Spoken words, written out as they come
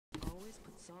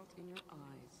salt in your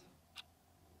eyes.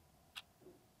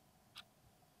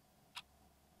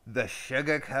 The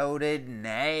sugar-coated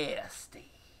nasties.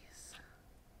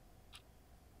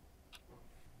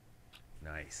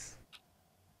 Nice.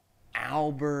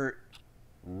 Albert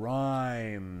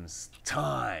Rhymes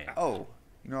time. Oh,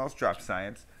 you know what else dropped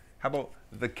science? How about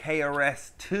the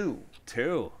KRS-2?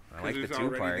 Two. I like the there's two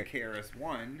already part. the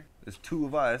KRS-One. There's two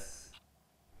of us,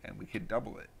 and we could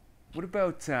double it. What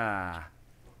about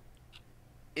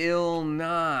Ill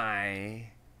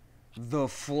Nye, the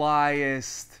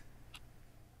flyest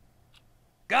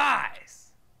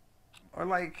guys? Or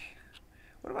like,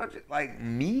 what about like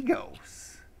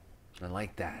Migos? I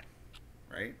like that.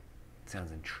 Right?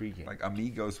 Sounds intriguing. Like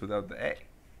Amigos without the A.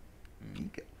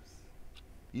 Migos.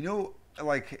 You know,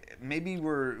 like maybe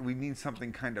we need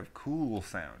something kind of cool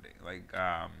sounding, like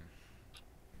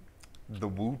the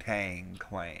wu-tang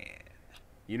Clan.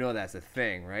 You know that's a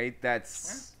thing, right?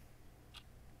 That's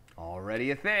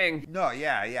already a thing. No,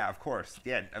 yeah, of course,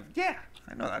 yeah,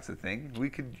 I know that's a thing. We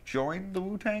could join the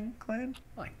Wu-Tang Clan.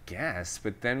 I guess,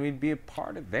 but then we'd be a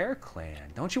part of their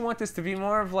clan. Don't you want this to be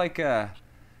more of like a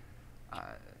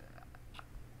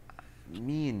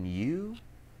me and you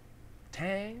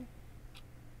Tang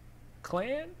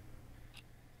clan?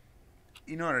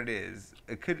 You know what it is?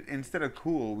 It could, instead of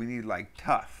cool, we need like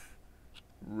tough,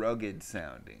 rugged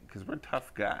sounding, because we're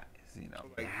tough guys, you know.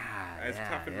 Like, Yeah, as yeah,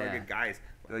 tough and yeah. rugged guys.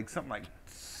 Like something like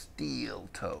steel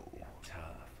toe.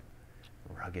 Tough,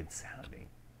 rugged sounding.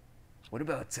 What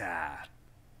about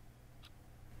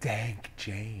Dank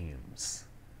James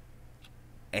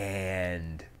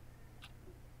and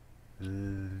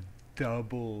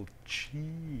double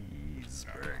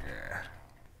cheeseburger?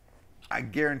 I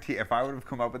guarantee if I would have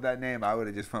come up with that name, I would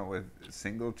have just went with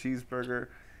single cheeseburger.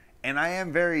 And I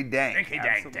am very dank. Danky dank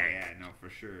Absolutely. dank. Yeah, no, for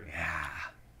sure. Yeah.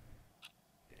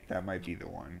 That might be the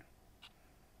one.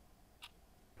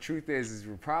 Truth is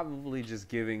we're probably just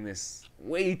giving this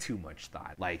way too much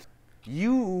thought. Like,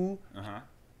 you are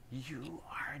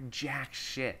jack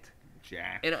shit.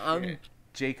 Jack. And I'm shit.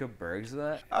 Jacob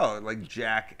Bergsa. Oh, like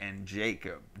Jack and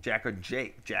Jacob. Jack and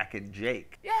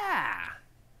Jake. Yeah.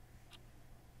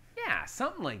 Yeah,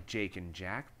 something like Jake and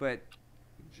Jack, but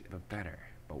better.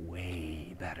 But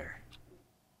way better.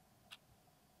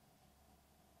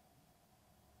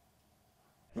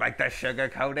 Like the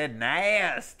sugar-coated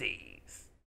nasties.